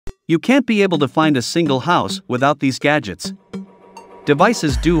You can't be able to find a single house without these gadgets.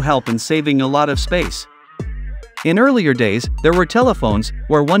 Devices do help in saving a lot of space. In earlier days, there were telephones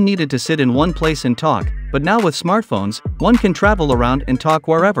where one needed to sit in one place and talk, but now with smartphones, one can travel around and talk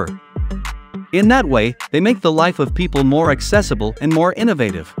wherever. In that way, they make the life of people more accessible and more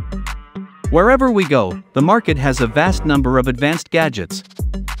innovative. Wherever we go, the market has a vast number of advanced gadgets.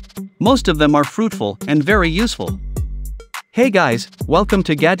 Most of them are fruitful and very useful. Hey guys, welcome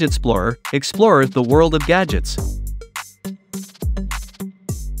to Gadgetsplorer, explore the world of gadgets.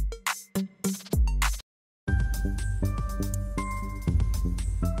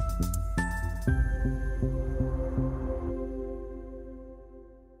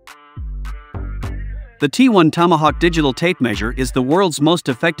 The T1 Tomahawk Digital Tape Measure is the world's most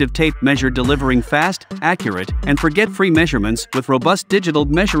effective tape measure, delivering fast, accurate, and forget-free measurements with robust digital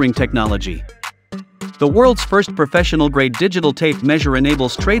measuring technology. The world's first professional-grade digital tape measure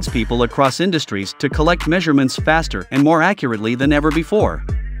enables tradespeople across industries to collect measurements faster and more accurately than ever before.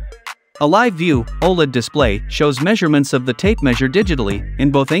 A live view OLED display shows measurements of the tape measure digitally in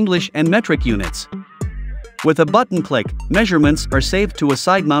both English and metric units. With a button click, measurements are saved to a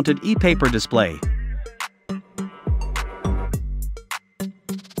side-mounted e-paper display.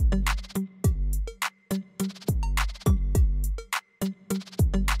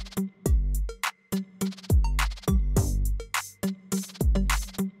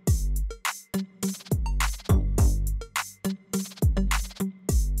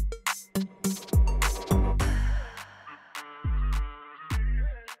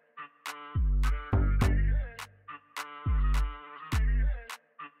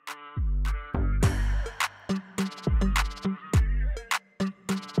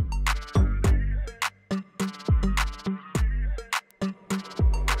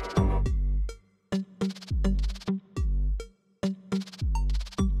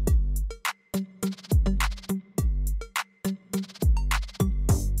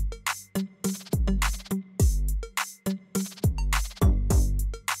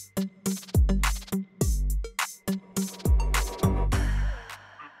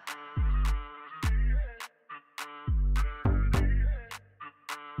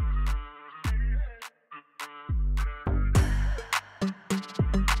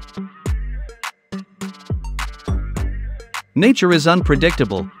 Nature is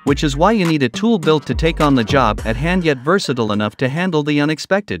unpredictable, which is why you need a tool built to take on the job at hand yet versatile enough to handle the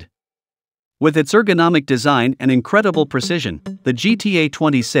unexpected. With its ergonomic design and incredible precision, the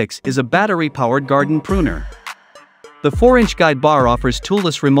GTA26 is a battery-powered garden pruner. The 4-inch guide bar offers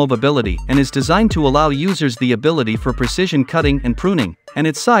toolless removability and is designed to allow users the ability for precision cutting and pruning, and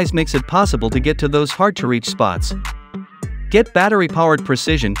its size makes it possible to get to those hard-to-reach spots. Get battery-powered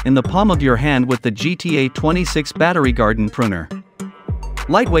precision in the palm of your hand with the GTA26 Battery Garden Pruner.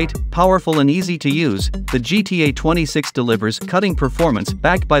 Lightweight, powerful and easy to use, the GTA26 delivers cutting performance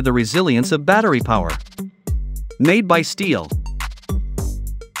backed by the resilience of battery power. Made by Stihl.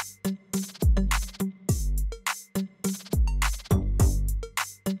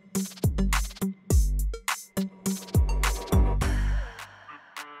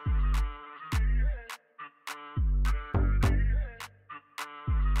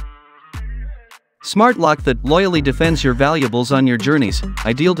 Smart lock that loyally defends your valuables on your journeys,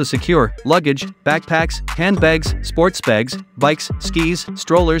 ideal to secure luggage, backpacks, handbags, sports bags, bikes, skis,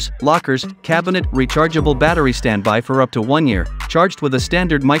 strollers, lockers, cabinet, rechargeable battery standby for up to 1 year, charged with a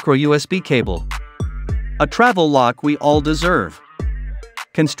standard micro USB cable. A travel lock we all deserve.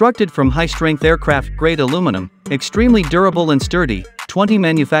 Constructed from high-strength aircraft-grade aluminum, extremely durable and sturdy, 20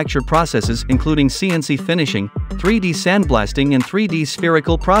 manufacture processes including CNC finishing, 3D sandblasting and 3D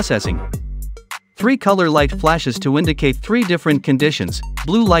spherical processing. 3 color light flashes to indicate 3 different conditions: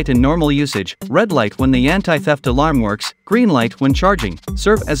 blue light in normal usage, red light when the anti-theft alarm works, green light when charging,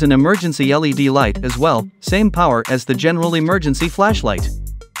 serve as an emergency LED light as well, same power as the general emergency flashlight.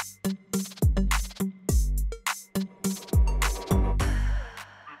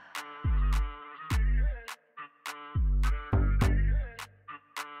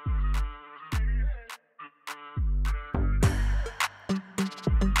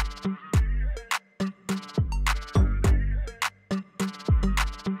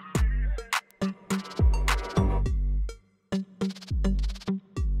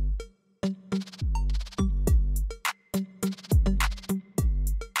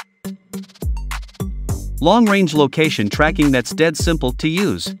 Long-range location tracking that's dead simple to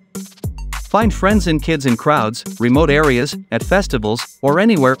use. Find friends and kids in crowds, remote areas, at festivals, or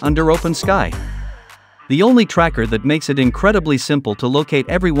anywhere under open sky. The only tracker that makes it incredibly simple to locate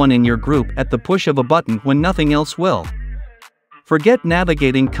everyone in your group at the push of a button when nothing else will. Forget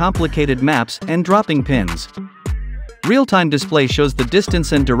navigating complicated maps and dropping pins. Real-time display shows the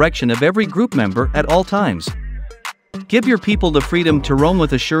distance and direction of every group member at all times. Give your people the freedom to roam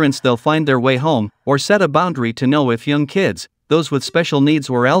with assurance they'll find their way home, or set a boundary to know if young kids, those with special needs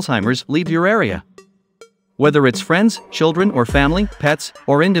or Alzheimer's, leave your area. Whether it's friends, children or family, pets,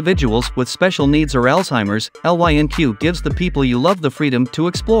 or individuals with special needs or Alzheimer's, LYNQ gives the people you love the freedom to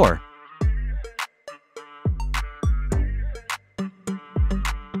explore.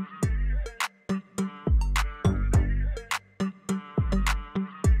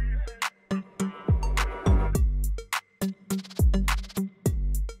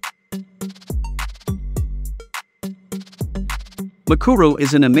 Mukuru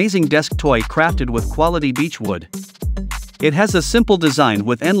is an amazing desk toy crafted with quality beech wood. It has a simple design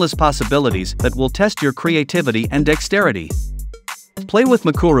with endless possibilities that will test your creativity and dexterity. Play with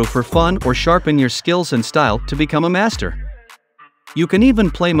Mukuru for fun or sharpen your skills and style to become a master. You can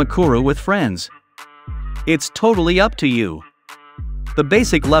even play Mukuru with friends. It's totally up to you. The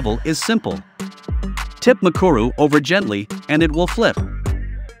basic level is simple. Tip Mukuru over gently, and it will flip.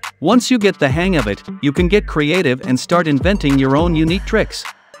 Once you get the hang of it, you can get creative and start inventing your own unique tricks.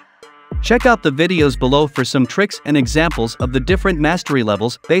 Check out the videos below for some tricks and examples of the different mastery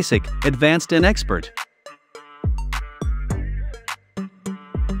levels: basic, advanced and expert.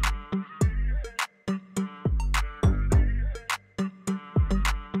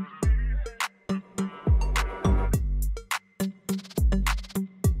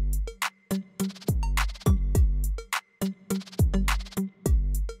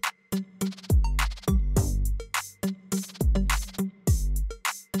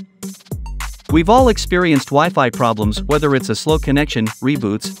 We've all experienced Wi-Fi problems, whether it's a slow connection,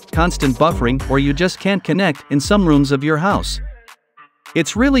 reboots, constant buffering, or you just can't connect in some rooms of your house.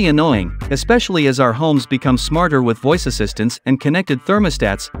 It's really annoying, especially as our homes become smarter with voice assistants and connected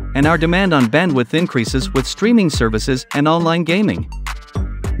thermostats, and our demand on bandwidth increases with streaming services and online gaming.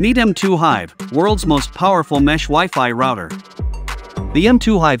 Meet M2 Hive, world's most powerful mesh Wi-Fi router. The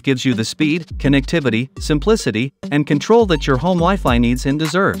M2 Hive gives you the speed, connectivity, simplicity, and control that your home Wi-Fi needs and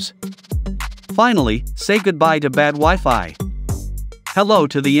deserves. Finally, say goodbye to bad Wi-Fi. Hello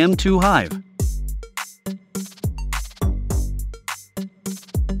to the M2 Hive.